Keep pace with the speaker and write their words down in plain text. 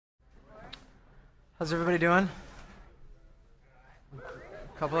How's everybody doing?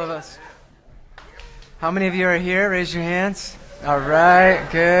 A couple of us. How many of you are here? Raise your hands. All right,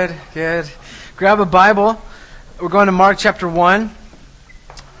 good. Grab a Bible. We're going to Mark chapter 1.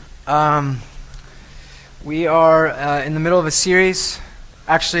 We are in the middle of a series.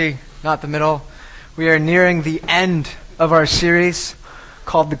 Actually, not the middle. We are nearing the end of our series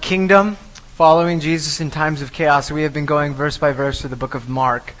called The Kingdom, Following Jesus in Times of Chaos. We have been going verse by verse through the book of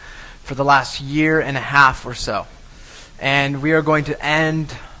Mark for the last year and a half or so. And we are going to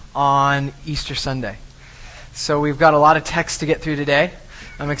end on Easter Sunday. So we've got a lot of text to get through today.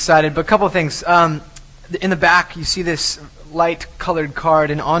 I'm excited. But a couple of things. In the back, you see this light-colored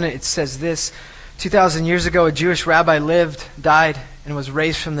card, and on it says this: 2,000 years ago, a Jewish rabbi lived, died, and was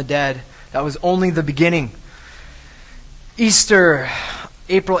raised from the dead. That was only the beginning. Easter,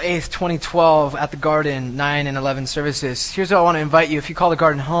 April 8th, 2012, at the Garden, 9 and 11 services. Here's what I want to invite you. If you call the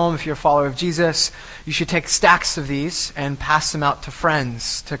Garden home, if you're a follower of Jesus, you should take stacks of these and pass them out to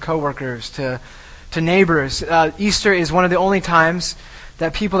friends, to coworkers, to neighbors. Easter is one of the only times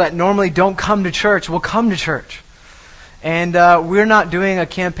that people that normally don't come to church will come to church. And we're not doing a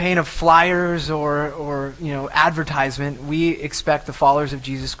campaign of flyers or advertisement. We expect the followers of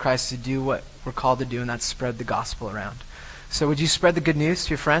Jesus Christ to do what we're called to do, and that's spread the gospel around. So would you spread the good news to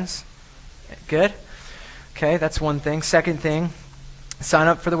your friends? Good? Okay, that's one thing. Second thing, sign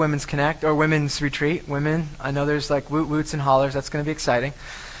up for the Women's Connect or Women's Retreat. Women, I know there's like woot-woots and hollers. That's going to be exciting.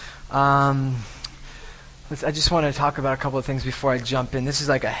 I just want to talk about a couple of things before I jump in. This is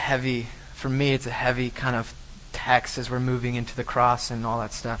like for me, it's a heavy kind of text as we're moving into the cross and all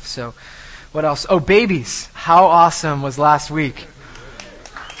that stuff. So what else? Oh, babies. How awesome was last week?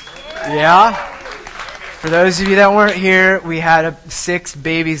 Yeah? For those of you that weren't here, we had 6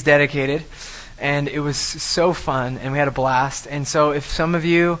 babies dedicated, and it was so fun, and we had a blast. And so if some of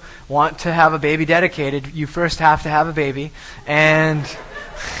you want to have a baby dedicated, you first have to have a baby, and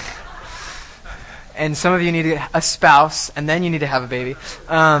some of you need a spouse, and then you need to have a baby.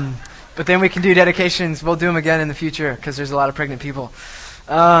 But then we can do dedications. We'll do them again in the future, because there's a lot of pregnant people.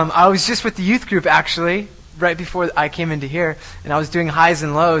 I was just with the youth group, actually, right before I came into here, and I was doing highs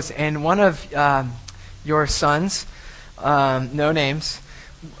and lows, and one of your sons, no names,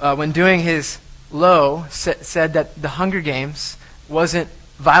 when doing his low, said that the Hunger Games wasn't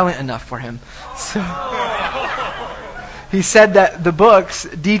violent enough for him. So he said that the books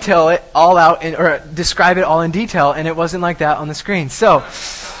detail it all out, or describe it all in detail, and it wasn't like that on the screen. So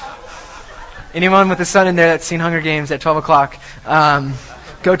anyone with a son in there that's seen Hunger Games at 12 o'clock,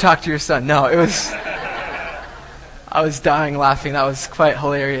 go talk to your son. No, I was dying laughing. That was quite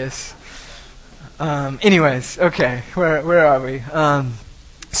hilarious. Anyways, okay, where are we?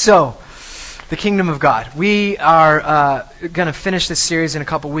 So, the Kingdom of God. We are going to finish this series in a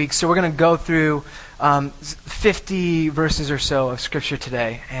couple weeks, so we're going to go through 50 verses or so of Scripture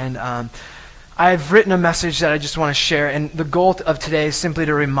today. And I've written a message that I just want to share, and the goal of today is simply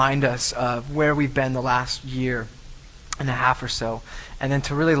to remind us of where we've been the last year and a half or so, and then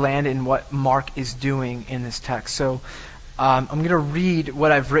to really land in what Mark is doing in this text. So, I'm going to read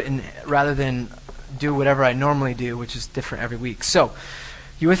what I've written rather than do whatever I normally do, which is different every week. So,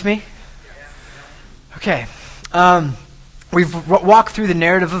 you with me? Okay. We've walked through the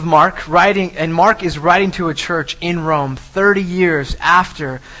narrative of Mark, and Mark is writing to a church in Rome 30 years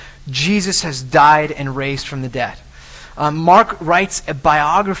after Jesus has died and raised from the dead. Mark writes a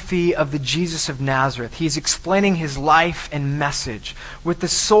biography of the Jesus of Nazareth. He's explaining his life and message with the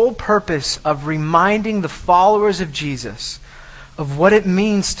sole purpose of reminding the followers of Jesus of what it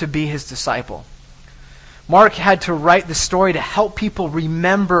means to be his disciple. Mark had to write the story to help people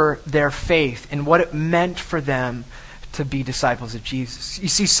remember their faith and what it meant for them to be disciples of Jesus. You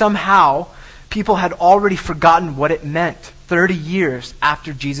see, somehow people had already forgotten what it meant 30 years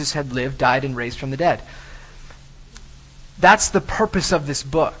after Jesus had lived, died, and raised from the dead. That's the purpose of this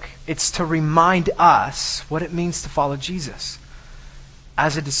book. It's to remind us what it means to follow Jesus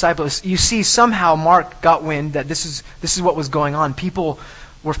as a disciple. You see, somehow Mark got wind that this is what was going on. People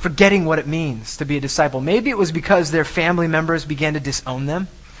were forgetting what it means to be a disciple. Maybe it was because their family members began to disown them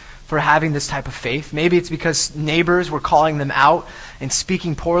for having this type of faith. Maybe it's because neighbors were calling them out and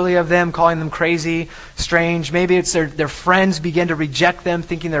speaking poorly of them, calling them crazy, strange. Maybe it's their friends began to reject them,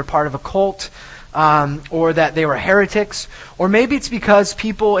 thinking they're part of a cult, or that they were heretics. Or maybe it's because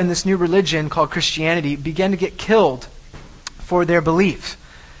people in this new religion called Christianity began to get killed for their beliefs.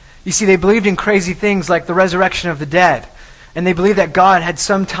 You see, they believed in crazy things like the resurrection of the dead. And they believed that God had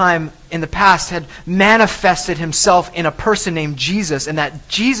sometime in the past had manifested himself in a person named Jesus, and that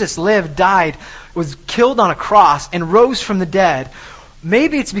Jesus lived, died, was killed on a cross, and rose from the dead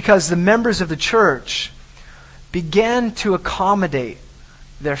Maybe it's because the members of the church began to accommodate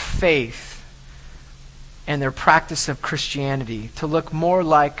their faith and their practice of Christianity to look more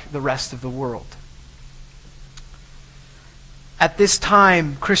like the rest of the world. At this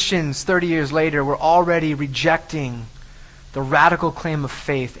time, Christians 30 years later were already rejecting the radical claim of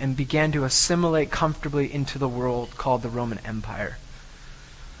faith and began to assimilate comfortably into the world called the Roman Empire.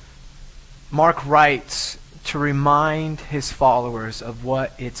 Mark writes to remind his followers of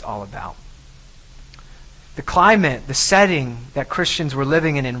what it's all about. The climate, the setting that Christians were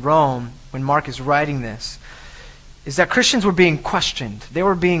living in Rome when Mark is writing this, is that Christians were being questioned. They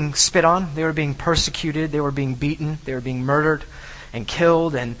were being spit on, they were being persecuted, they were being beaten, they were being murdered and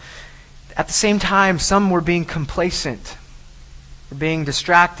killed, and at the same time, some were being complacent, were being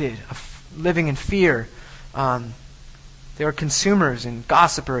distracted, living in fear. They were consumers and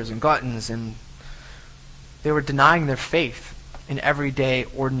gossipers and gluttons, and they were denying their faith in everyday,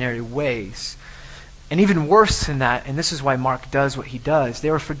 ordinary ways. And even worse than that, and this is why Mark does what he does, they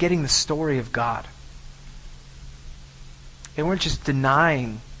were forgetting the story of God. They weren't just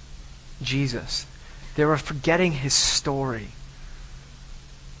denying Jesus. They were forgetting his story.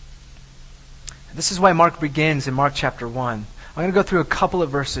 This is why Mark begins in Mark chapter 1. I'm going to go through a couple of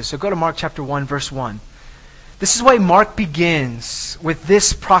verses. So go to Mark chapter 1, verse 1. This is why Mark begins with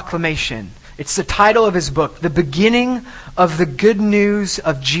this proclamation. It's the title of his book, The Beginning of the Good News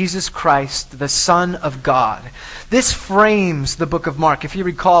of Jesus Christ, the Son of God. This frames the book of Mark. If you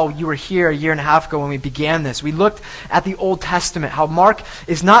recall, you were here a year and a half ago when we began this. We looked at the Old Testament, how Mark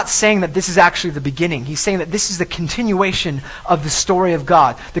is not saying that this is actually the beginning. He's saying that this is the continuation of the story of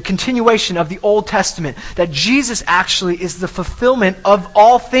God, the continuation of the Old Testament, that Jesus actually is the fulfillment of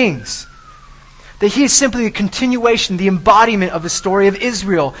all things. That he is simply a continuation, the embodiment of the story of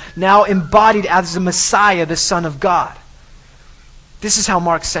Israel, now embodied as the Messiah, the Son of God. This is how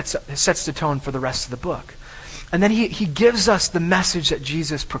Mark sets the tone for the rest of the book. And then he gives us the message that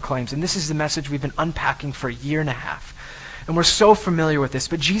Jesus proclaims. And this is the message we've been unpacking for a year and a half. And we're so familiar with this.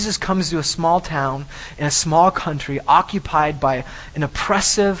 But Jesus comes to a small town in a small country occupied by an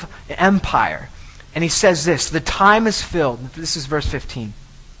oppressive empire. And he says this, the time is filled. This is verse 15.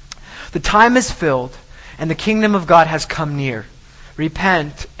 The time is filled, and the kingdom of God has come near.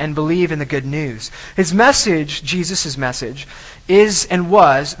 Repent and believe in the good news. His message, Jesus' message, is and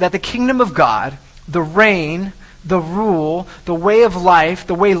was that the kingdom of God, the reign, the rule, the way of life,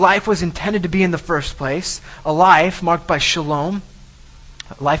 the way life was intended to be in the first place, a life marked by shalom,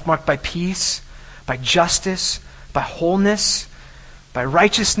 a life marked by peace, by justice, by wholeness, by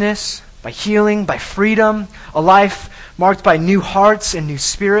righteousness, by healing, by freedom, a life marked by new hearts and new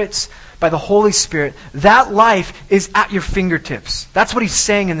spirits, by the Holy Spirit. That life is at your fingertips. That's what he's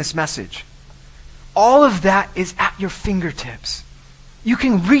saying in this message. All of that is at your fingertips. You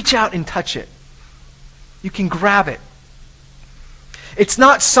can reach out and touch it. You can grab it. It's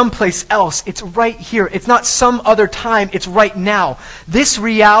not someplace else. It's right here. It's not some other time. It's right now. This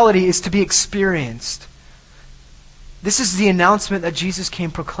reality is to be experienced. This is the announcement that Jesus came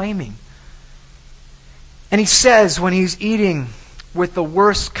proclaiming. And he says when he's eating with the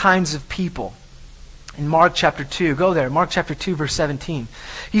worst kinds of people, in Mark chapter 2, go there, Mark chapter 2, verse 17.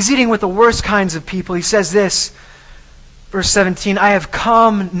 He's eating with the worst kinds of people. He says this, verse 17, I have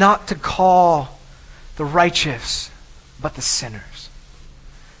come not to call the righteous, but the sinners.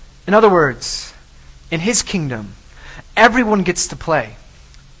 In other words, in his kingdom, everyone gets to play.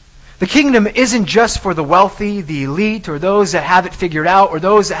 The kingdom isn't just for the wealthy, the elite, or those that have it figured out, or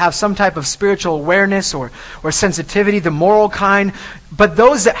those that have some type of spiritual awareness or sensitivity, the moral kind, but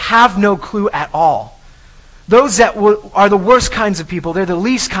those that have no clue at all. Those that are the worst kinds of people. They're the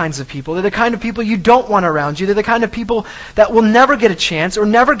least kinds of people. They're the kind of people you don't want around you. They're the kind of people that will never get a chance or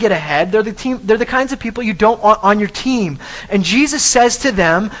never get ahead. They're the kinds of people you don't want on your team. And Jesus says to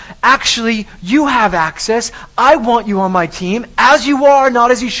them, actually, you have access. I want you on my team as you are,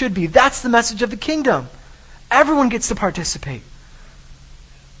 not as you should be. That's the message of the kingdom. Everyone gets to participate.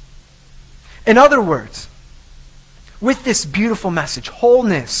 In other words, with this beautiful message,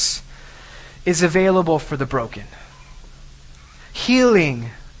 wholeness is available for the broken. Healing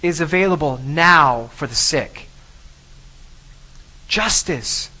is available now for the sick.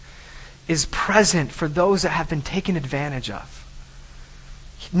 Justice is present for those that have been taken advantage of.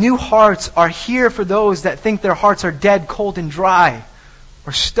 New hearts are here for those that think their hearts are dead, cold, and dry,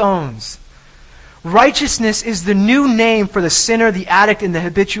 or stones. Righteousness is the new name for the sinner, the addict, and the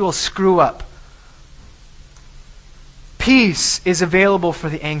habitual screw-up. Peace is available for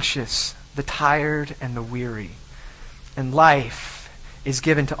the anxious, the tired, and the weary. And life is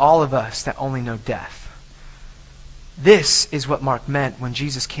given to all of us that only know death. This is what Mark meant when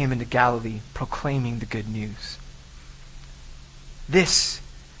Jesus came into Galilee proclaiming the good news. This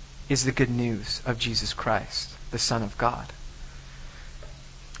is the good news of Jesus Christ, the Son of God.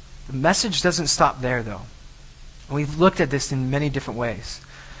 The message doesn't stop there, though. We've looked at this in many different ways.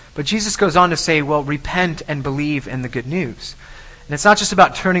 But Jesus goes on to say, well, repent and believe in the good news. And it's not just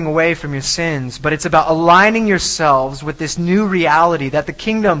about turning away from your sins, but it's about aligning yourselves with this new reality that the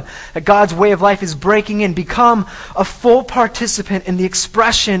kingdom, that God's way of life is breaking in. Become a full participant in the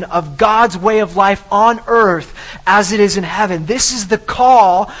expression of God's way of life on earth as it is in heaven. This is the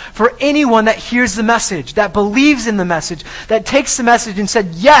call for anyone that hears the message, that believes in the message, that takes the message and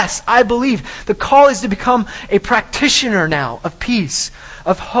said, yes, I believe. The call is to become a practitioner now of peace,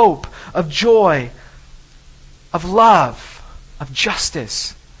 of hope, of joy, of love, of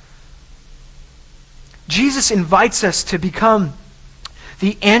justice. Jesus invites us to become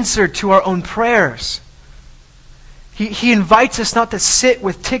the answer to our own prayers. He invites us not to sit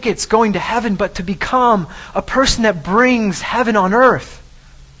with tickets going to heaven, but to become a person that brings heaven on earth.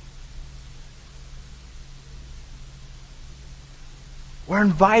 We're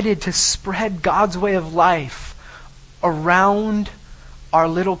invited to spread God's way of life around our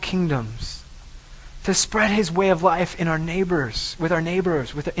little kingdoms. To spread His way of life in our neighbors, in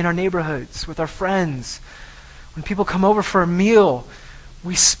our neighborhoods, with our friends. When people come over for a meal,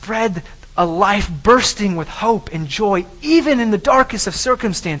 we spread a life bursting with hope and joy, even in the darkest of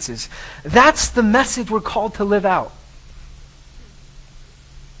circumstances. That's the message we're called to live out.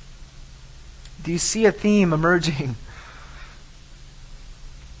 Do you see a theme emerging?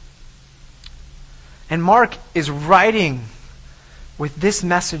 And Mark is writing with this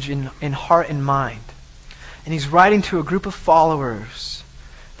message in heart and mind. And he's writing to a group of followers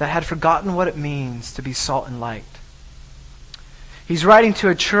that had forgotten what it means to be salt and light. He's writing to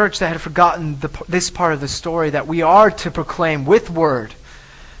a church that had forgotten this part of the story, that we are to proclaim with word,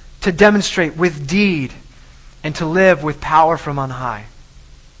 to demonstrate with deed, and to live with power from on high.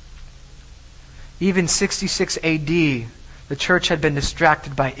 Even 66 AD, the church had been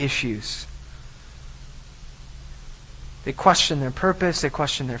distracted by issues. They questioned their purpose, they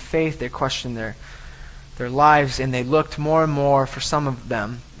questioned their faith, they questioned their lives, and they looked more and more, for some of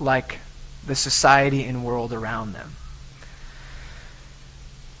them, like the society and world around them.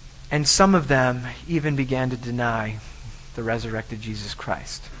 And some of them even began to deny the resurrected Jesus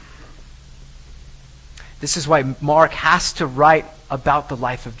Christ. This is why Mark has to write about the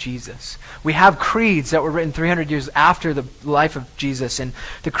life of Jesus. We have creeds that were written 300 years after the life of Jesus, and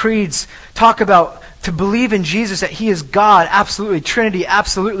the creeds talk about to believe in Jesus, that He is God, absolutely, Trinity,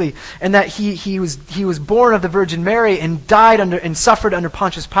 absolutely, and that He was born of the Virgin Mary and died under and suffered under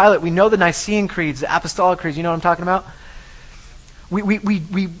Pontius Pilate. We know the Nicene creeds, the Apostolic creeds. You know what I'm talking about?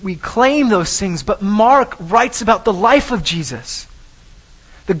 We claim those things, but Mark writes about the life of Jesus.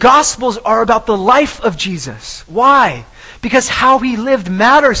 The Gospels are about the life of Jesus. Why? Because how He lived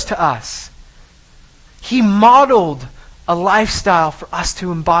matters to us. He modeled a lifestyle for us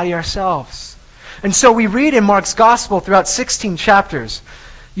to embody ourselves. And so we read in Mark's Gospel throughout 16 chapters,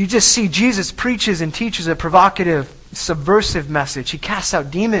 you just see Jesus preaches and teaches a provocative, subversive message. He casts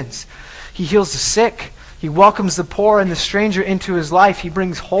out demons. He heals the sick. He welcomes the poor and the stranger into His life. He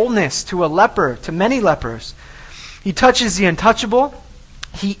brings wholeness to a leper, to many lepers. He touches the untouchable.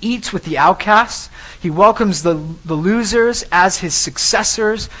 He eats with the outcasts. He welcomes the losers as His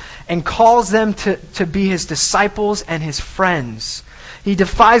successors and calls them to be His disciples and His friends. He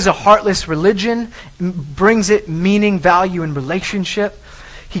defies a heartless religion, brings it meaning, value, and relationship.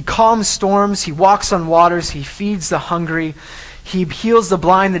 He calms storms. He walks on waters. He feeds the hungry. He heals the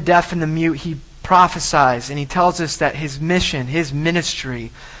blind, the deaf, and the mute. He prophesies, and He tells us that His mission, His ministry,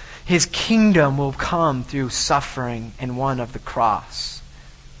 His kingdom will come through suffering and one of the cross.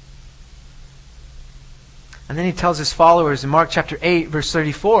 And then He tells His followers in Mark chapter 8, verse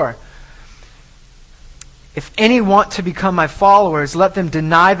 34, if any want to become my followers, let them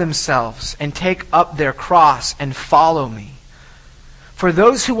deny themselves and take up their cross and follow me. For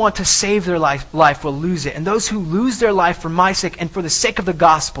those who want to save their life will lose it, and those who lose their life for my sake and for the sake of the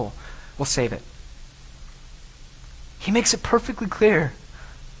gospel will save it. He makes it perfectly clear.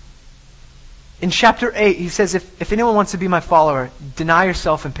 In chapter 8, He says, if anyone wants to be my follower, deny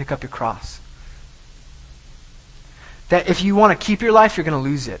yourself and pick up your cross. That if you want to keep your life, you're going to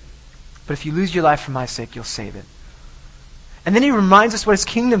lose it. But if you lose your life for my sake, you'll save it. And then He reminds us what His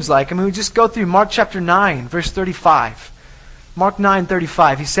kingdom's like. I mean, we just go through Mark chapter 9, verse 35. Mark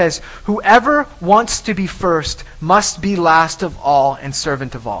 9:35. He says, whoever wants to be first must be last of all and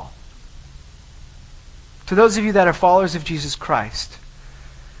servant of all. To those of you that are followers of Jesus Christ,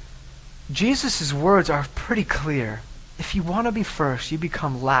 Jesus' words are pretty clear. If you want to be first, you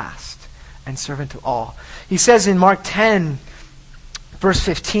become last and servant to all. He says in Mark 10, verse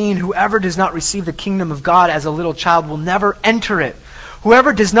 15, whoever does not receive the kingdom of God as a little child will never enter it.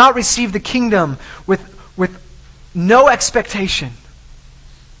 Whoever does not receive the kingdom with no expectation,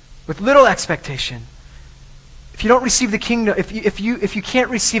 with little expectation, if you don't receive the kingdom, if you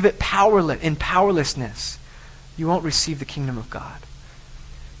can't receive it in powerlessness, you won't receive the kingdom of God.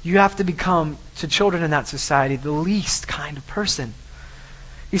 You have to become, to children in that society, the least kind of person.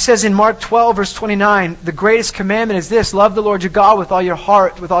 He says in Mark 12, verse 29, the greatest commandment is this: love the Lord your God with all your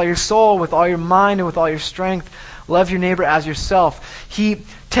heart, with all your soul, with all your mind, and with all your strength. Love your neighbor as yourself. He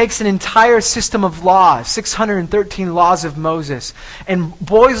takes an entire system of laws, 613 laws of Moses, and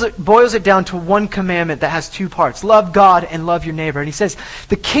boils it down to one commandment that has two parts: love God and love your neighbor. And he says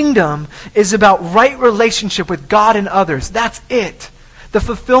the kingdom is about right relationship with God and others. That's it. The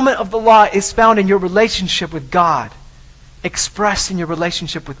fulfillment of the law is found in your relationship with God, expressed in your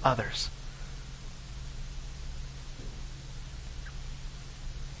relationship with others.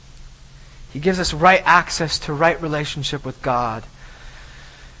 He gives us right access to right relationship with God.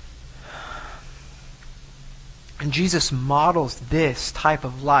 And Jesus models this type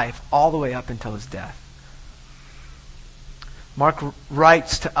of life all the way up until his death. Mark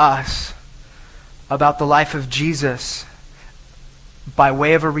writes to us about the life of Jesus by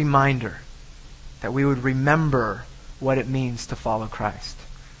way of a reminder that we would remember what it means to follow Christ.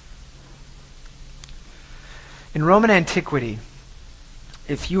 In Roman antiquity,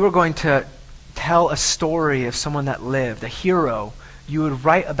 if you were going to tell a story of someone that lived, a hero, you would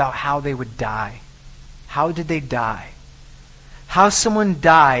write about how they would die. How did they die? How someone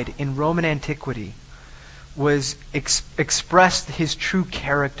died in Roman antiquity was expressed his true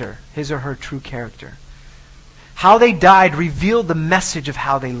character, his or her true character. How they died revealed the message of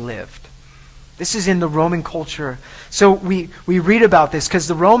how they lived. This is in the Roman culture. So we read about this because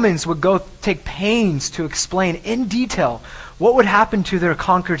the Romans would go take pains to explain in detail what would happen to their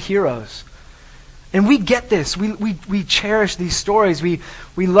conquered heroes. And we get this. We cherish these stories. We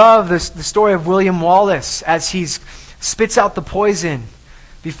love the story of William Wallace as he spits out the poison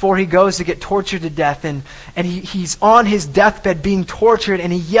before he goes to get tortured to death. And he's on his deathbed being tortured,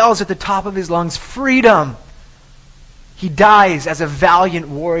 and he yells at the top of his lungs, "Freedom!" He dies as a valiant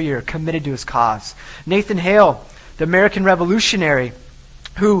warrior committed to his cause. Nathan Hale, the American revolutionary,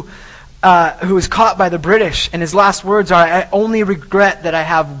 who was caught by the British, and his last words are, "I only regret that I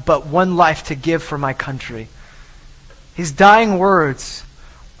have but one life to give for my country." His dying words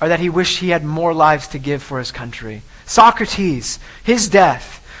are that he wished he had more lives to give for his country. Socrates, his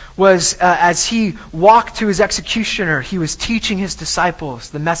death was as he walked to his executioner, he was teaching his disciples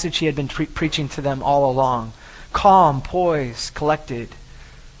the message he had been preaching to them all along. Calm, poised, collected,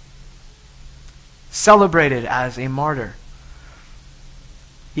 celebrated as a martyr,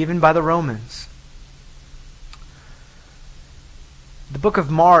 even by the Romans. The book of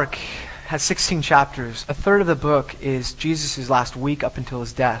Mark has 16 chapters. A third of the book is Jesus' last week up until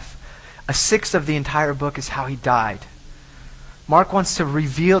his death. A sixth of the entire book is how he died. Mark wants to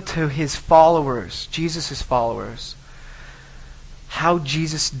reveal to his followers, Jesus' followers, how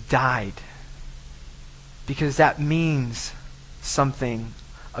Jesus died. Because that means something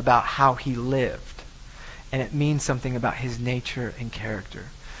about how he lived. And it means something about his nature and character.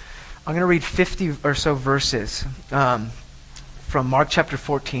 I'm going to read 50 or so verses from Mark chapter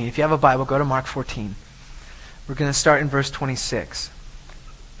 14. If you have a Bible, go to Mark 14. We're going to start in verse 26.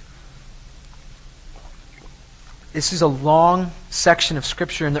 This is a long section of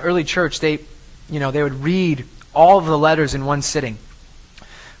Scripture. In the early church, they would read all of the letters in one sitting.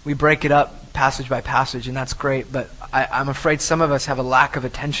 We break it up passage by passage, and that's great, but I'm afraid some of us have a lack of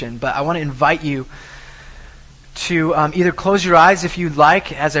attention. But I want to invite you to either close your eyes if you'd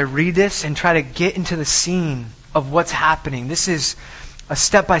like as I read this and try to get into the scene of what's happening. This is a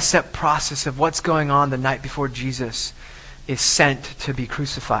step-by-step process of what's going on the night before Jesus is sent to be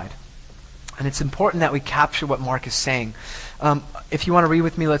crucified. And it's important that we capture what Mark is saying. If you want to read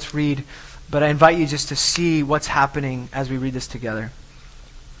with me, let's read. But I invite you just to see what's happening as we read this together.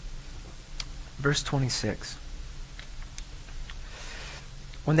 Verse 26.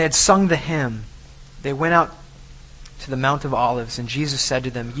 When they had sung the hymn, they went out to the Mount of Olives, and Jesus said to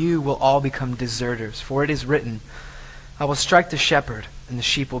them, "You will all become deserters, for it is written, I will strike the shepherd, and the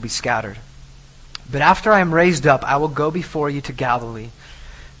sheep will be scattered. But after I am raised up, I will go before you to Galilee."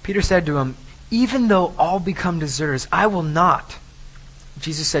 Peter said to him, "Even though all become deserters, I will not."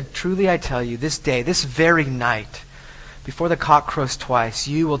 Jesus said, "Truly I tell you, this day, this very night, before the cock crows twice,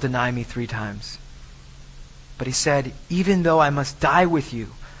 you will deny me 3 times. But he said, "Even though I must die with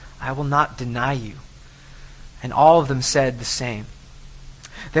you, I will not deny you." And all of them said the same.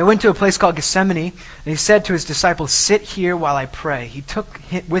 They went to a place called Gethsemane, and he said to his disciples, "Sit here while I pray." He took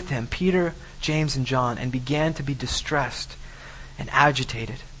with him Peter, James, and John, and began to be distressed and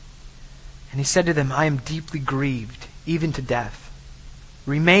agitated. And he said to them, "I am deeply grieved, even to death.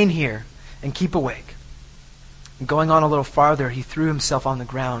 Remain here and keep awake." And going on a little farther, he threw himself on the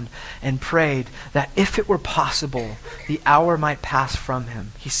ground and prayed that if it were possible, the hour might pass from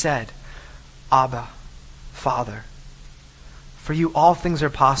him. He said, "Abba, Father, for you all things are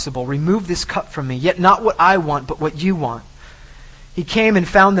possible. Remove this cup from me, yet not what I want, but what you want." He came and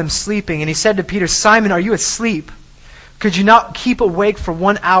found them sleeping, and he said to Peter, "Simon, are you asleep? Could you not keep awake for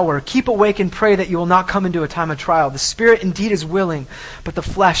 1 hour? Keep awake and pray that you will not come into a time of trial. The spirit indeed is willing, but the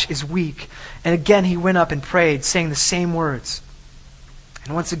flesh is weak." And again he went up and prayed, saying the same words.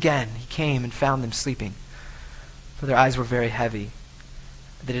 And once again he came and found them sleeping, for their eyes were very heavy.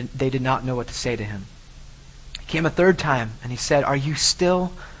 They did not know what to say to him. He came a third time, and he said, "Are you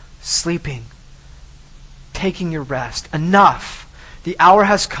still sleeping, taking your rest? Enough! The hour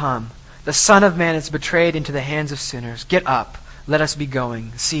has come. The Son of Man is betrayed into the hands of sinners. Get up, let us be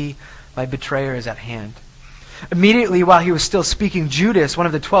going. See, my betrayer is at hand." Immediately while he was still speaking, Judas, one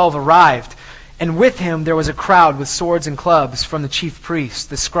of the 12, arrived, and with him there was a crowd with swords and clubs from the chief priests,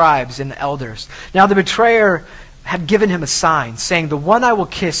 the scribes, and the elders. Now the betrayer had given him a sign, saying, "The one I will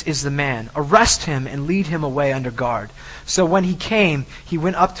kiss is the man. Arrest him and lead him away under guard." So when he came, he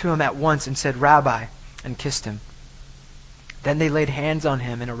went up to him at once and said, "Rabbi," and kissed him. Then they laid hands on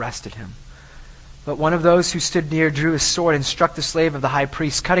him and arrested him. But one of those who stood near drew his sword and struck the slave of the high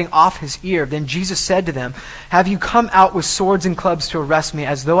priest, cutting off his ear. Then Jesus said to them, "Have you come out with swords and clubs to arrest me,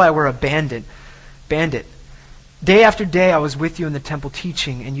 as though I were a bandit? Day after day I was with you in the temple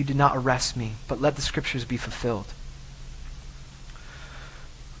teaching, and you did not arrest me, but let the scriptures be fulfilled."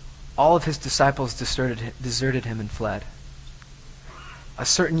 All of his disciples deserted him and fled. A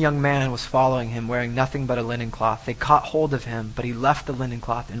certain young man was following him, wearing nothing but a linen cloth. They caught hold of him, but he left the linen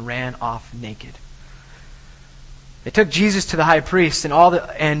cloth and ran off naked. They took Jesus to the high priest, and all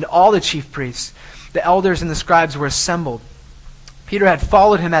the chief priests, the elders and the scribes were assembled. Peter had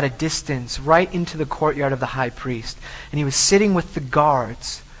followed him at a distance, right into the courtyard of the high priest, and he was sitting with the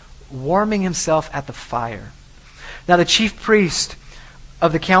guards, warming himself at the fire. Now the chief priest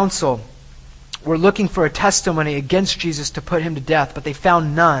of the council were looking for a testimony against Jesus to put him to death, but they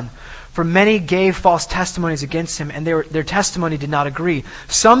found none. For many gave false testimonies against him, and their testimony did not agree.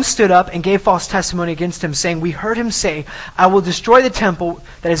 Some stood up and gave false testimony against him, saying, "We heard him say, 'I will destroy the temple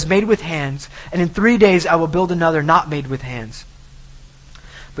that is made with hands, and in 3 days I will build another not made with hands.'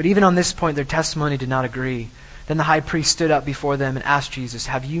 But even on this point their testimony did not agree. Then the high priest stood up before them and asked Jesus,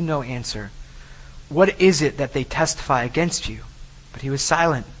 'Have you no answer? What is it that they testify against you?' But he was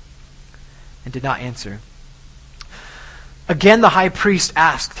silent and did not answer. Again the high priest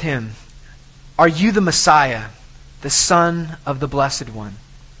asked him, 'Are you the Messiah, the Son of the Blessed One?'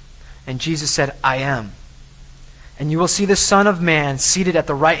 And Jesus said, 'I am. And you will see the Son of Man seated at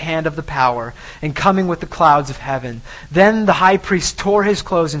the right hand of the power and coming with the clouds of heaven.' Then the high priest tore his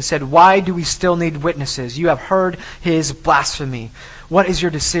clothes and said, 'Why do we still need witnesses? You have heard his blasphemy. What is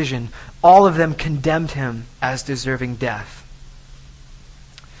your decision?' All of them condemned him as deserving death.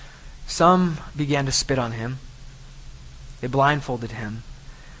 Some began to spit on him. They blindfolded him,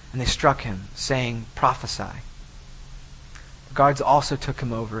 and they struck him, saying, 'Prophesy.' The guards also took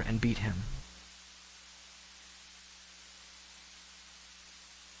him over and beat him.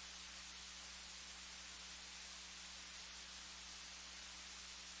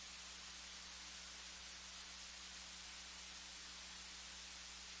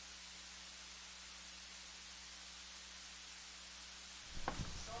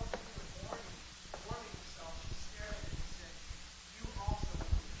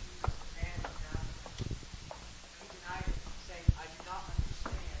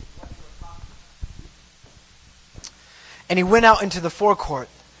 And he went out into the forecourt.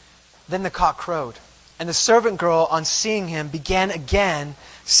 Then the cock crowed. And the servant girl, on seeing him, began again,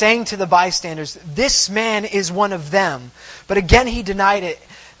 saying to the bystanders, 'This man is one of them.' But again he denied it.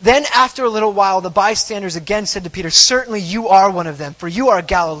 Then after a little while, the bystanders again said to Peter, 'Certainly you are one of them, for you are a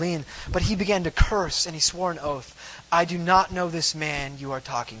Galilean.' But he began to curse, and he swore an oath, 'I do not know this man you are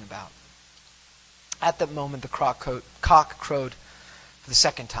talking about.' At that moment the cock crowed for the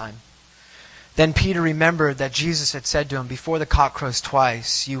second time. Then Peter remembered that Jesus had said to him, 'Before the cock crows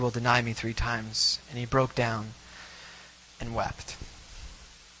twice, you will deny me 3 times.' And he broke down and wept."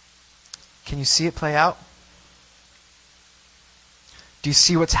 Can you see it play out? Do you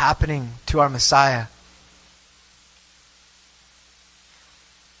see what's happening to our Messiah?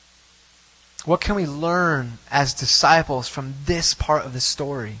 What can we learn as disciples from this part of the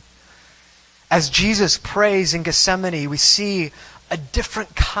story? As Jesus prays in Gethsemane, we see a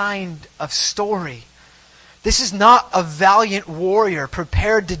different kind of story. This is not a valiant warrior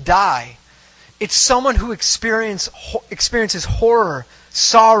prepared to die. It's someone who experiences horror,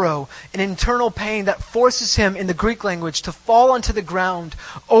 sorrow, and internal pain that forces him, in the Greek language, to fall onto the ground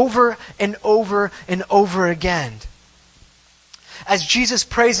over and over and over again. As Jesus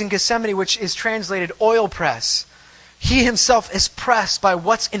prays in Gethsemane, which is translated oil press, he himself is pressed by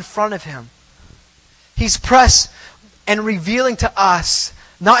what's in front of him. He's pressed and revealing to us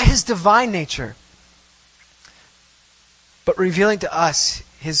not his divine nature, but revealing to us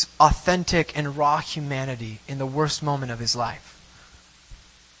his authentic and raw humanity in the worst moment of his life.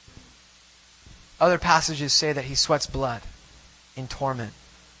 Other passages say that he sweats blood in torment.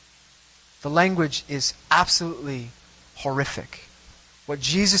 The language is absolutely horrific. What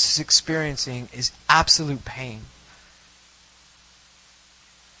Jesus is experiencing is absolute pain.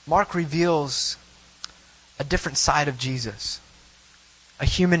 Mark reveals a different side of Jesus, a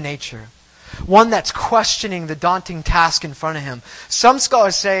human nature, one that's questioning the daunting task in front of him. Some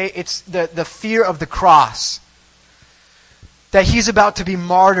scholars say it's the fear of the cross, that he's about to be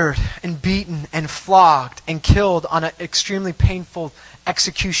martyred and beaten and flogged and killed on an extremely painful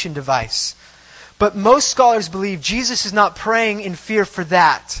execution device. But most scholars believe Jesus is not praying in fear for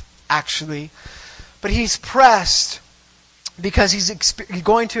that, actually, but he's pressed because he's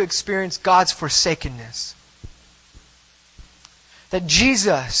going to experience God's forsakenness. That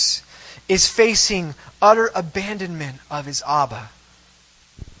Jesus is facing utter abandonment of his Abba.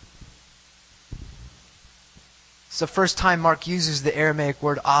 It's the first time Mark uses the Aramaic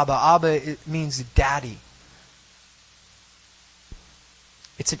word Abba. Abba, it means daddy.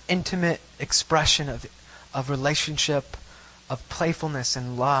 It's an intimate expression of relationship, of playfulness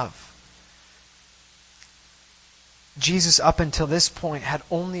and love. Jesus, up until this point, had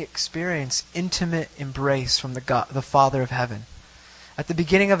only experienced intimate embrace from the Father of heaven. At the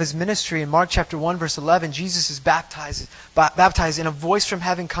beginning of his ministry, in Mark chapter 1, verse 11, Jesus is baptized, and a voice from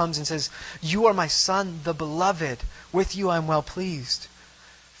heaven comes and says, "You are my Son, the beloved. With you I am well pleased."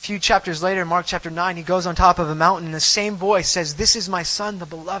 A few chapters later, in Mark chapter 9, he goes on top of a mountain, and the same voice says, "This is my Son, the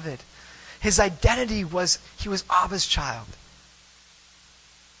beloved." His identity was, he was Abba's child.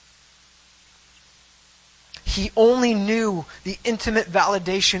 He only knew the intimate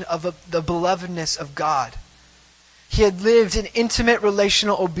validation of the belovedness of God. He had lived in intimate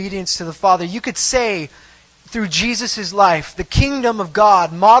relational obedience to the Father. You could say, through Jesus' life, the kingdom of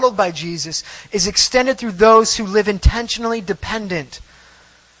God, modeled by Jesus, is extended through those who live intentionally dependent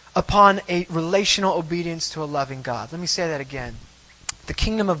upon a relational obedience to a loving God. Let me say that again. The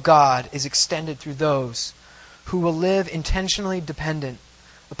kingdom of God is extended through those who will live intentionally dependent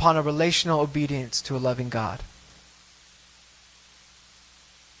upon a relational obedience to a loving God.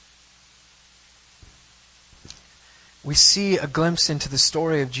 We see a glimpse into the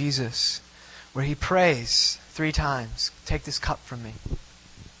story of Jesus where he prays 3 times, "Take this cup from me."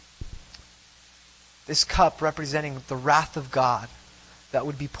 This cup representing the wrath of God that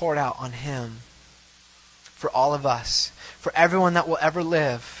would be poured out on him for all of us, for everyone that will ever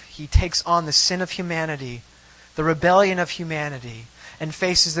live. He takes on the sin of humanity, the rebellion of humanity, and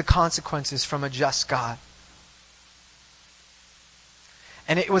faces the consequences from a just God.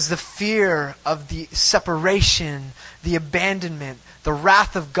 And it was the fear of the separation, the abandonment, the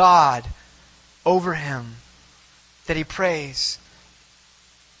wrath of God over him that he prays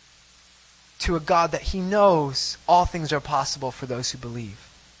to a God that he knows all things are possible for those who believe.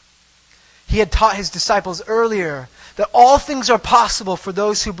 He had taught his disciples earlier that all things are possible for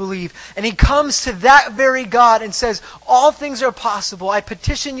those who believe. And he comes to that very God and says, "All things are possible. I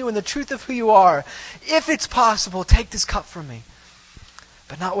petition you in the truth of who you are. If it's possible, take this cup from me.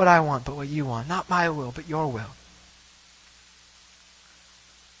 But not what I want, but what you want. Not my will, but your will."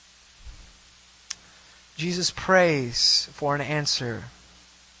 Jesus prays for an answer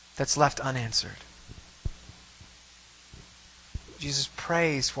that's left unanswered. Jesus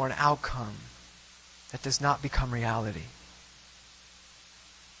prays for an outcome that does not become reality.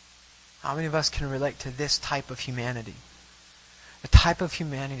 How many of us can relate to this type of humanity? The type of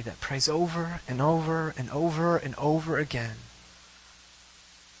humanity that prays over and over and over and over again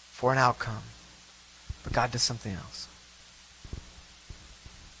for an outcome, but God does something else.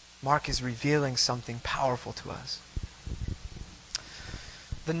 Mark is revealing something powerful to us.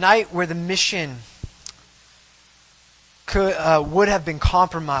 The night where the mission would have been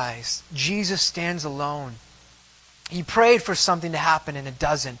compromised, Jesus stands alone. He prayed for something to happen and it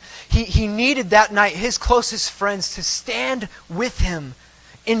doesn't. He needed that night his closest friends to stand with him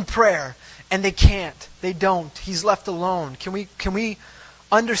in prayer And they can't. They don't. He's left alone. Can we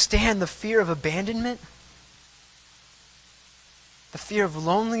understand the fear of abandonment? The fear of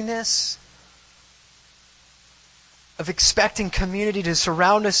loneliness? Of expecting community to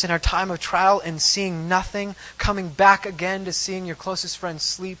surround us in our time of trial and seeing nothing, coming back again to seeing your closest friend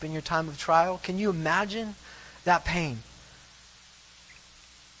sleep in your time of trial? Can you imagine that pain?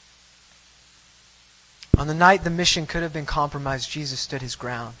 On the night the mission could have been compromised, Jesus stood his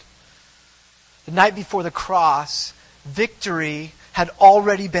ground. The night before the cross, victory had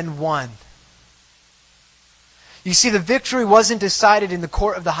already been won. You see, the victory wasn't decided in the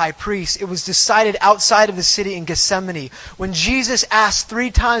court of the high priest. It was decided outside of the city in Gethsemane. When Jesus asked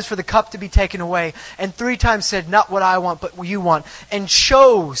 3 times for the cup to be taken away, and 3 times said, not what I want, but what you want, and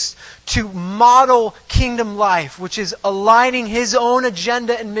chose to model kingdom life, which is aligning his own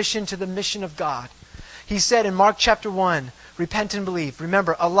agenda and mission to the mission of God. He said in Mark chapter 1, repent and believe.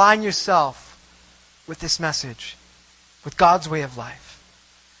 Remember, align yourself with this message, with God's way of life.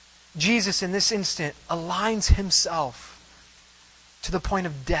 Jesus, in this instant, aligns himself to the point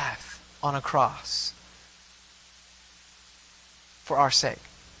of death on a cross for our sake.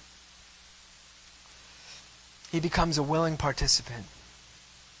 He becomes a willing participant.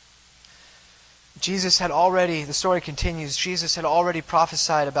 Jesus had already, the story continues, Jesus had already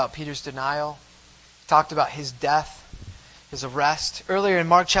prophesied about Peter's denial. He talked about his death, his arrest. Earlier in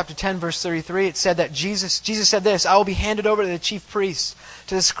Mark chapter 10, verse 33, it said that Jesus said this, I will be handed over to the chief priests,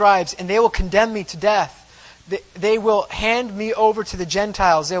 to the scribes, and they will condemn me to death. They will hand me over to the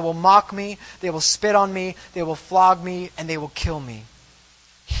Gentiles. They will mock me, they will spit on me, they will flog me, and they will kill me.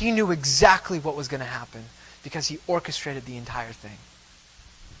 He knew exactly what was going to happen because he orchestrated the entire thing.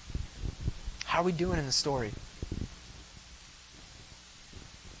 How are we doing in the story?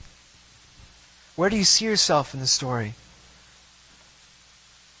 Where do you see yourself in the story?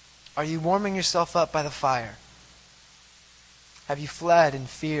 Are you warming yourself up by the fire? Have you fled in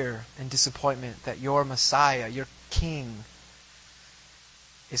fear and disappointment that your Messiah, your King,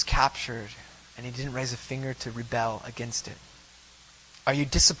 is captured and he didn't raise a finger to rebel against it? Are you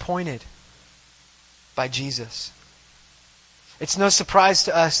disappointed by Jesus? It's no surprise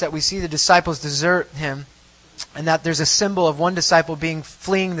to us that we see the disciples desert him and that there's a symbol of one disciple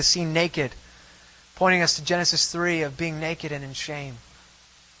fleeing the scene naked, pointing us to Genesis 3 of being naked and in shame.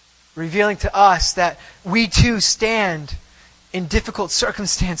 Revealing to us that we too stand in difficult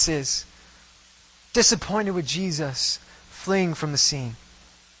circumstances, disappointed with Jesus, fleeing from the scene.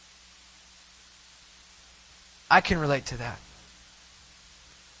 I can relate to that.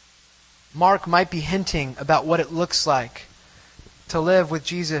 Mark might be hinting about what it looks like to live with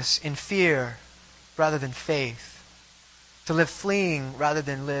Jesus in fear rather than faith, to live fleeing rather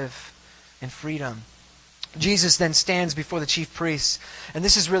than live in freedom. Jesus then stands before the chief priests. And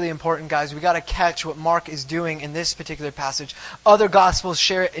this is really important, guys. We've got to catch what Mark is doing in this particular passage. Other Gospels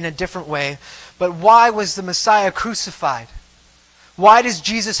share it in a different way. But why was the Messiah crucified? Why does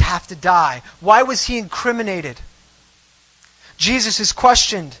Jesus have to die? Why was he incriminated? Jesus is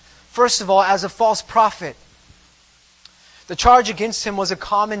questioned, first of all, as a false prophet. The charge against him was a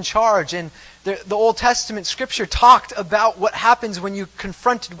common charge, and the Old Testament scripture talked about what happens when you're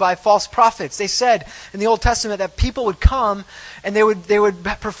confronted by false prophets. They said in the Old Testament that people would come and they would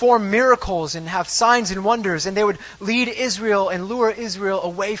perform miracles and have signs and wonders, and they would lead Israel and lure Israel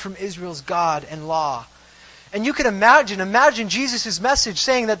away from Israel's God and law. And you can imagine Jesus' message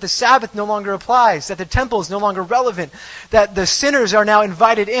saying that the Sabbath no longer applies, that the temple is no longer relevant, that the sinners are now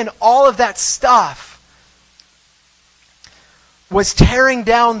invited in. All of that stuff was tearing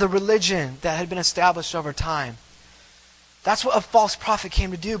down the religion that had been established over time. That's what a false prophet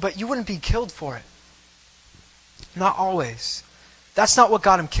came to do, but you wouldn't be killed for it. Not always. That's not what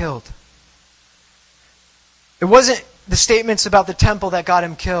got him killed. It wasn't the statements about the temple that got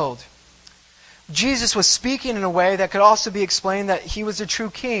him killed. Jesus was speaking in a way that could also be explained that he was a true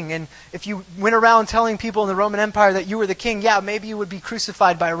king. And if you went around telling people in the Roman Empire that you were the king, yeah, maybe you would be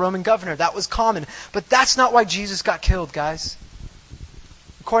crucified by a Roman governor. That was common. But that's not why Jesus got killed, guys.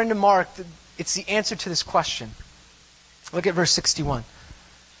 According to Mark, it's the answer to this question. Look at verse 61.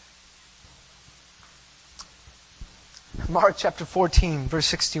 Mark chapter 14, verse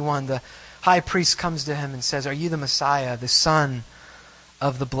 61, the high priest comes to him and says, "Are you the Messiah, the Son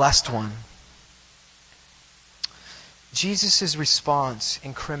of the Blessed One?" Jesus' response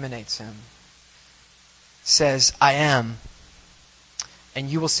incriminates him. Says, "I am. And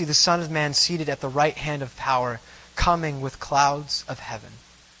you will see the Son of Man seated at the right hand of power, coming with clouds of heaven."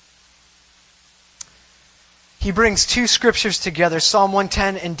 He brings two scriptures together, Psalm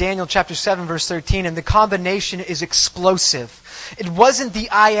 110 and Daniel chapter 7, verse 13, and the combination is explosive. It wasn't the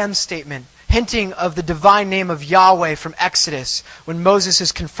I am statement. hinting of the divine name of Yahweh from Exodus when Moses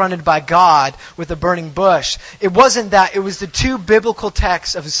is confronted by God with a burning bush. It wasn't that. It was the two biblical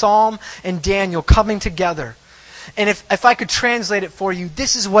texts of Psalm and Daniel coming together. And if I could translate it for you,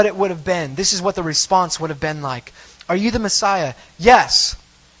 this is what it would have been. This is what the response would have been like. Are you the Messiah? Yes.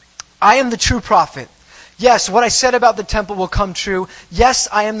 I am the true prophet. Yes, what I said about the temple will come true. Yes,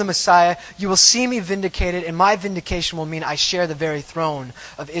 I am the Messiah. You will see me vindicated, and my vindication will mean I share the very throne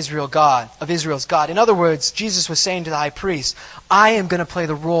of Israel's God. In other words, Jesus was saying to the high priest, I am going to play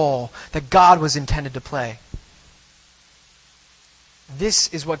the role that God was intended to play.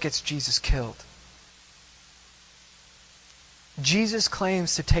 This is what gets Jesus killed. Jesus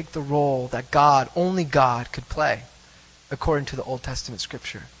claims to take the role that only God could play, according to the Old Testament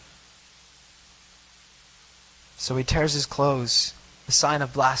scripture. So he tears his clothes, a sign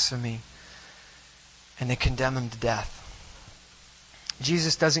of blasphemy, and they condemn him to death.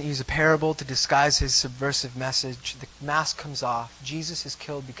 Jesus doesn't use a parable to disguise his subversive message. The mask comes off. Jesus is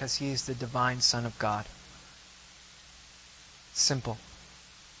killed because he is the divine Son of God. Simple.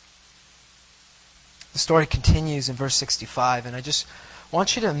 The story continues in verse 65, and I just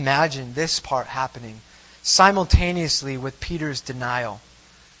want you to imagine this part happening simultaneously with Peter's denial.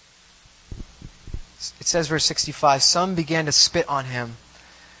 It says, verse 65, some began to spit on him.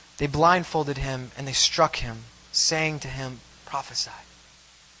 They blindfolded him and they struck him, saying to him, prophesy.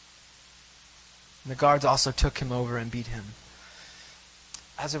 And the guards also took him over and beat him.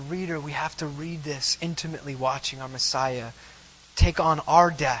 As a reader, we have to read this intimately, watching our Messiah take on our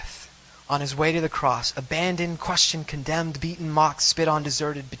death on his way to the cross, abandoned, questioned, condemned, beaten, mocked, spit on,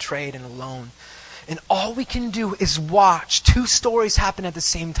 deserted, betrayed, and alone. And all we can do is watch two stories happen at the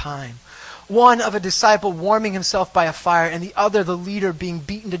same time. One of a disciple warming himself by a fire, and the other, the leader, being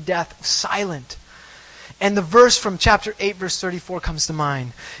beaten to death, silent. And the verse from chapter 8, verse 34 comes to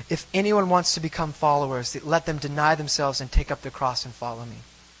mind. If anyone wants to become followers, let them deny themselves and take up their cross and follow me.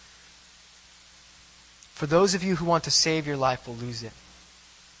 For those of you who want to save your life will lose it.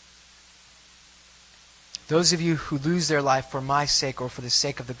 Those of you who lose their life for my sake or for the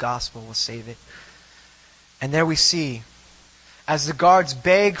sake of the gospel will save it. And there we see, as the guards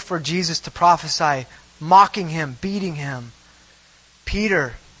beg for Jesus to prophesy, mocking him, beating him,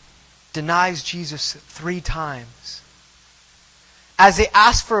 Peter denies Jesus 3 times. As they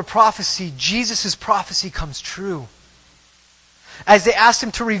ask for a prophecy, Jesus' prophecy comes true. As they asked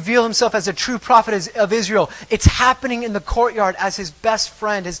him to reveal himself as a true prophet of Israel, it's happening in the courtyard as his best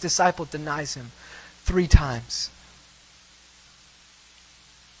friend, his disciple, denies him 3 times.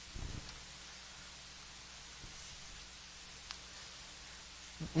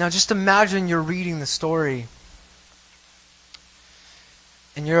 Now just imagine you're reading the story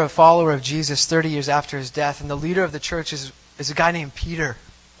and you're a follower of Jesus 30 years after his death, and the leader of the church is a guy named Peter.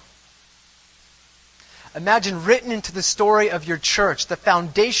 Imagine written into the story of your church, the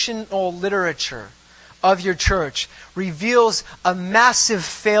foundational literature of your church reveals a massive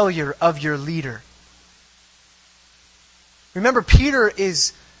failure of your leader. Remember, Peter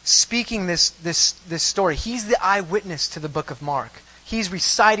is speaking this story. He's the eyewitness to the book of Mark. He's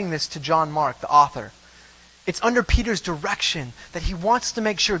reciting this to John Mark, the author. It's under Peter's direction that he wants to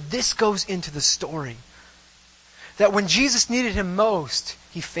make sure this goes into the story. That when Jesus needed him most,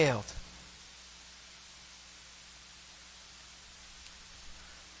 he failed.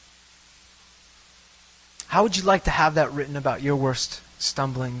 How would you like to have that written about your worst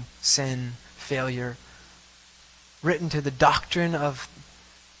stumbling, sin, failure? Written to the doctrine of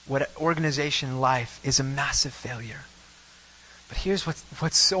what organization in life is a massive failure. But here's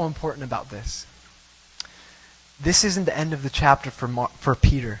what's so important about this. This isn't the end of the chapter for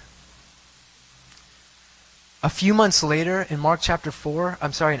Peter. A few months later, in Acts chapter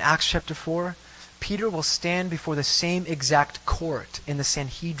 4, Peter will stand before the same exact court in the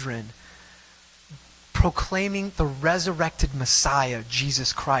Sanhedrin, proclaiming the resurrected Messiah,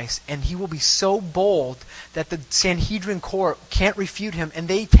 Jesus Christ. And he will be so bold that the Sanhedrin court can't refute him, and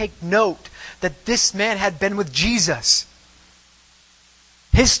they take note that this man had been with Jesus.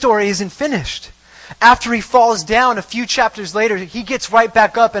 His story isn't finished. After he falls down a few chapters later, he gets right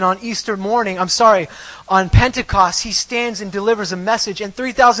back up, and on Pentecost, he stands and delivers a message, and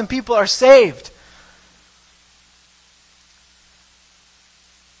 3,000 people are saved.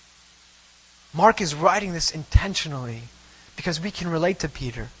 Mark is writing this intentionally because we can relate to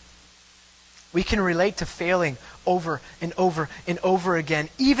Peter. We can relate to failing over and over and over again,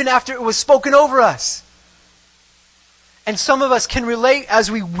 even after it was spoken over us. And some of us can relate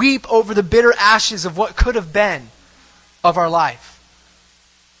as we weep over the bitter ashes of what could have been of our life.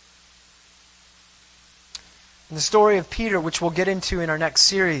 In the story of Peter, which we'll get into in our next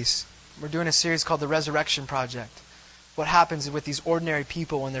series, We're doing a series called The Resurrection Project. What happens with these ordinary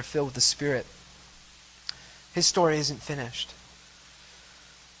people when they're filled with the Spirit. His story isn't finished.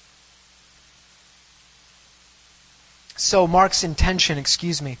 So Mark's intention,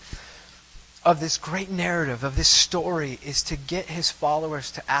 of this great narrative, of this story, is to get his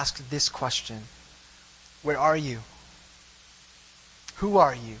followers to ask this question. Where are you? Who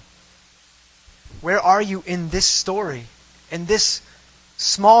are you? Where are you in this story? In this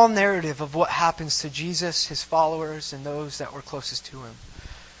small narrative of what happens to Jesus, his followers, and those that were closest to him?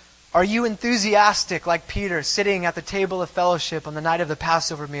 Are you enthusiastic like Peter, sitting at the table of fellowship on the night of the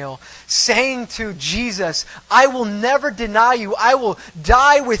Passover meal, saying to Jesus, I will never deny you, I will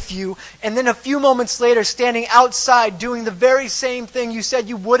die with you, and then a few moments later standing outside doing the very same thing you said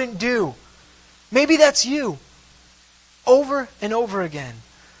you wouldn't do? Maybe that's you, over and over again.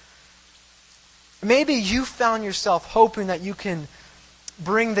 Maybe you found yourself hoping that you can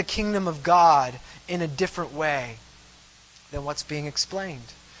bring the kingdom of God in a different way than what's being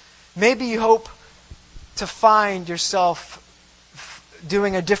explained. Maybe you hope to find yourself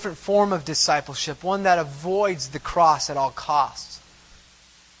doing a different form of discipleship, one that avoids the cross at all costs.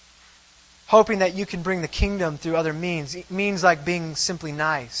 Hoping that you can bring the kingdom through other means like being simply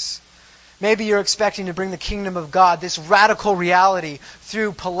nice. Maybe you're expecting to bring the kingdom of God, this radical reality,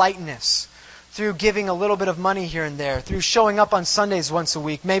 through politeness, through giving a little bit of money here and there, through showing up on Sundays once a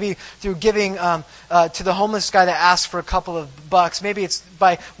week, maybe through giving to the homeless guy that asks for a couple of bucks. Maybe it's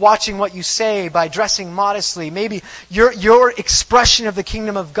by watching what you say, by dressing modestly. Maybe your expression of the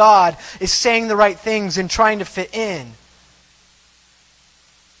kingdom of God is saying the right things and trying to fit in.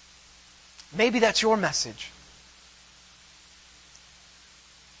 Maybe that's your message.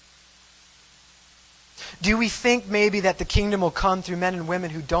 Do we think maybe that the kingdom will come through men and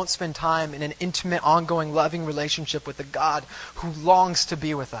women who don't spend time in an intimate, ongoing, loving relationship with the God who longs to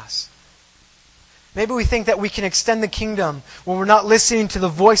be with us? Maybe we think that we can extend the kingdom when we're not listening to the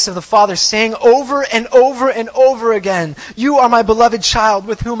voice of the Father saying over and over and over again, you are my beloved child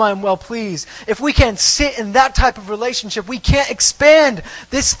with whom I am well pleased. If we can't sit in that type of relationship, we can't expand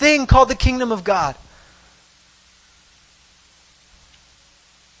this thing called the kingdom of God.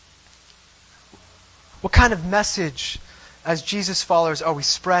 What kind of message as Jesus followers are we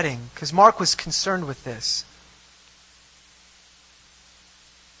spreading? Because Mark was concerned with this.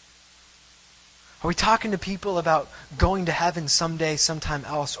 Are we talking to people about going to heaven someday, sometime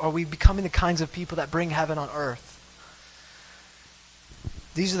else? Or are we becoming the kinds of people that bring heaven on earth?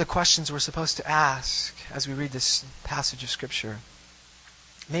 These are the questions we're supposed to ask as we read this passage of Scripture.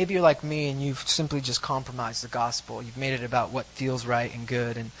 Maybe you're like me and you've simply just compromised the gospel. You've made it about what feels right and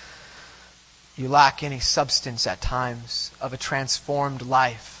good, and you lack any substance at times of a transformed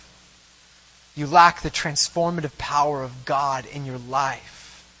life. You lack the transformative power of God in your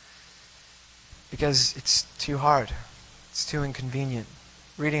life because it's too hard. It's too inconvenient.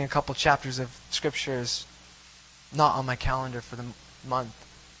 Reading a couple chapters of Scripture is not on my calendar for the month.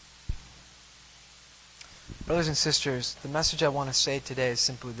 Brothers and sisters, the message I want to say today is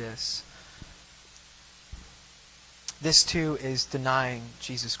simply this. This too is denying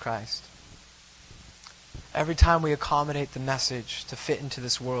Jesus Christ. Every time we accommodate the message to fit into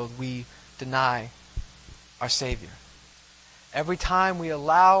this world, we deny our Savior. Every time we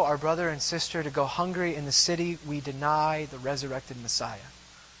allow our brother and sister to go hungry in the city, we deny the resurrected Messiah.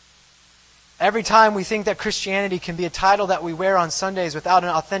 Every time we think that Christianity can be a title that we wear on Sundays without an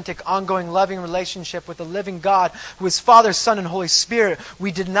authentic, ongoing, loving relationship with the living God who is Father, Son, and Holy Spirit,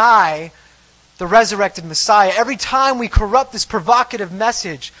 we deny the resurrected Messiah. Every time we corrupt this provocative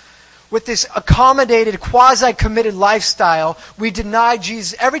message with this accommodated, quasi-committed lifestyle, we deny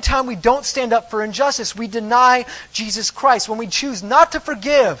Jesus. Every time we don't stand up for injustice, we deny Jesus Christ. When we choose not to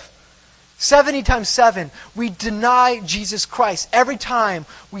forgive 70 times 7, we deny Jesus Christ. Every time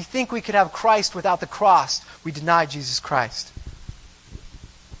we think we could have Christ without the cross, we deny Jesus Christ.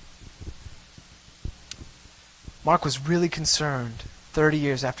 Mark was really concerned 30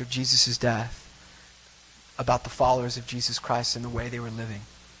 years after Jesus' death about the followers of Jesus Christ and the way they were living.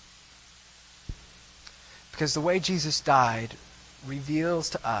 Because the way Jesus died reveals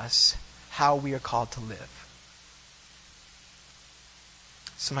to us how we are called to live.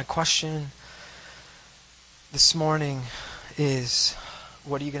 So my question this morning is,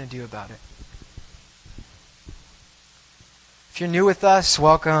 what are you going to do about it? If you're new with us,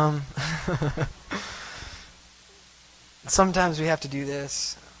 welcome. Sometimes we have to do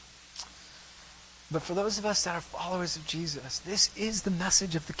this. But for those of us that are followers of Jesus, this is the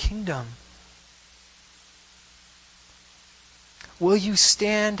message of the kingdom. Will you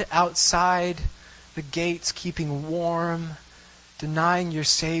stand outside the gates keeping warm denying your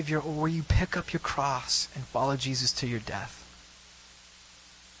Savior, or will you pick up your cross and follow Jesus to your death?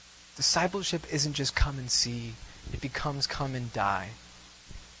 Discipleship isn't just come and see. It becomes come and die.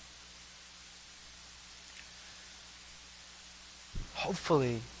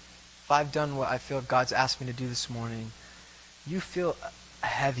 Hopefully, if I've done what I feel God's asked me to do this morning, you feel a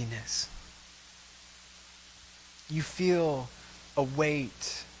heaviness. You feel a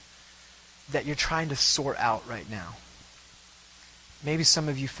weight that you're trying to sort out right now. Maybe some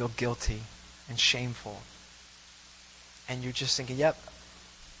of you feel guilty and shameful. And you're just thinking, yep,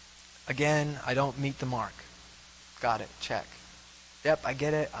 again, I don't meet the mark. Got it, check. Yep, I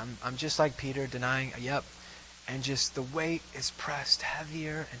get it. I'm just like Peter, denying, yep. And just the weight is pressed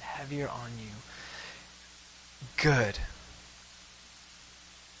heavier and heavier on you. Good.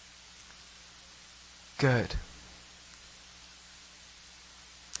 Good.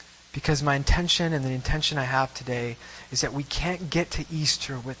 Because my intention and the intention I have today is that we can't get to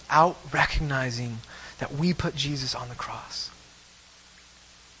Easter without recognizing that we put Jesus on the cross.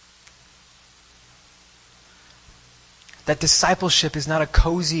 That discipleship is not a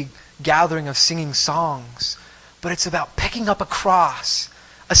cozy gathering of singing songs, but it's about picking up a cross,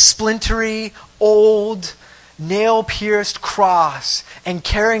 a splintery, old, nail-pierced cross, and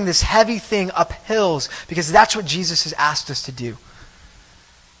carrying this heavy thing up hills, because that's what Jesus has asked us to do.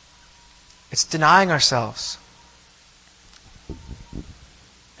 It's denying ourselves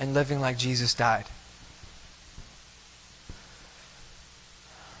and living like Jesus died.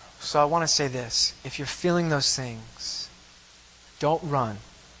 So I want to say this. If you're feeling those things, don't run.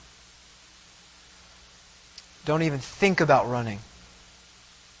 Don't even think about running.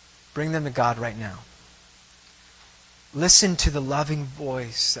 Bring them to God right now. Listen to the loving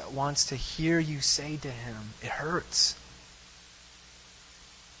voice that wants to hear you say to Him, it hurts.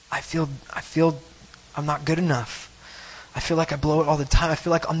 I feel I'm not good enough. I feel like I blow it all the time. I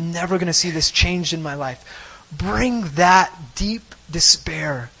feel like I'm never going to see this changed in my life. Bring that deep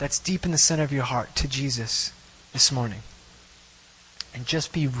despair that's deep in the center of your heart to Jesus this morning. And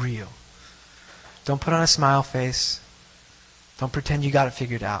just be real. Don't put on a smile face. Don't pretend you got it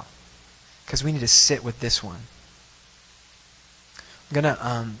figured out. Because we need to sit with this one. I'm going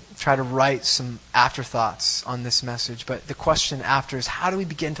to try to write some afterthoughts on this message, but the question after is, how do we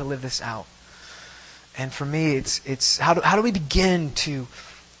begin to live this out? And for me, it's how do we begin to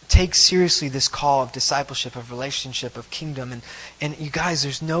take seriously this call of discipleship, of relationship, of kingdom? And you guys,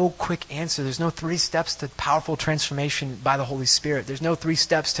 there's no quick answer. There's no 3 steps to powerful transformation by the Holy Spirit. There's no 3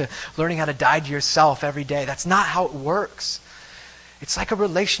 steps to learning how to die to yourself every day. That's not how it works. It's like a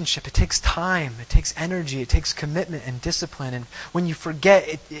relationship. It takes time. It takes energy. It takes commitment and discipline. And when you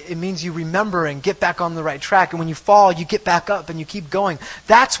forget, it means you remember and get back on the right track. And when you fall, you get back up and you keep going.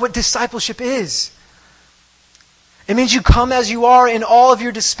 That's what discipleship is. It means you come as you are in all of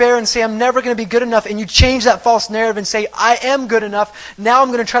your despair and say, I'm never going to be good enough. And you change that false narrative and say, I am good enough. Now I'm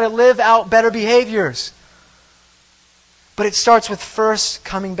going to try to live out better behaviors. But it starts with first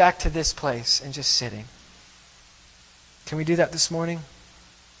coming back to this place and just sitting. Can we do that this morning?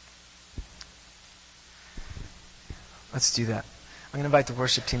 Let's do that. I'm going to invite the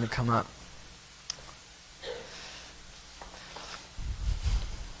worship team to come up.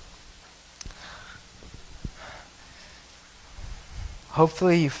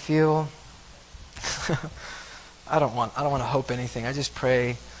 Hopefully you feel I don't want to hope anything. I just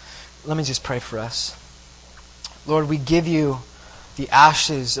pray. Let me just pray for us. Lord, we give you the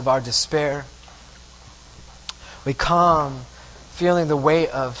ashes of our despair. We come feeling the weight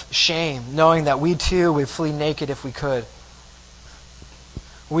of shame, knowing that we too would flee naked if we could.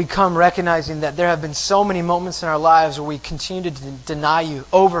 We come recognizing that there have been so many moments in our lives where we continue to deny you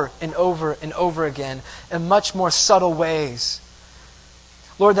over and over and over again in much more subtle ways.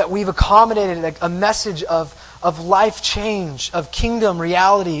 Lord, that we've accommodated a message of life change, of kingdom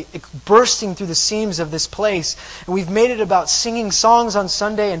reality bursting through the seams of this place. And we've made it about singing songs on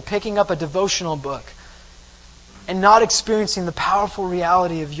Sunday and picking up a devotional book. And not experiencing the powerful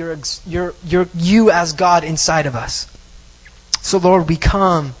reality of you as God inside of us. So Lord, we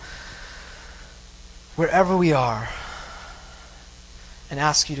come wherever we are and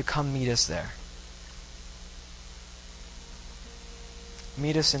ask you to come meet us there.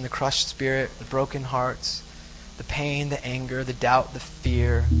 Meet us in the crushed spirit, the broken hearts, the pain, the anger, the doubt, the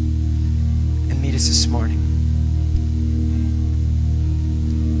fear, and meet us this morning.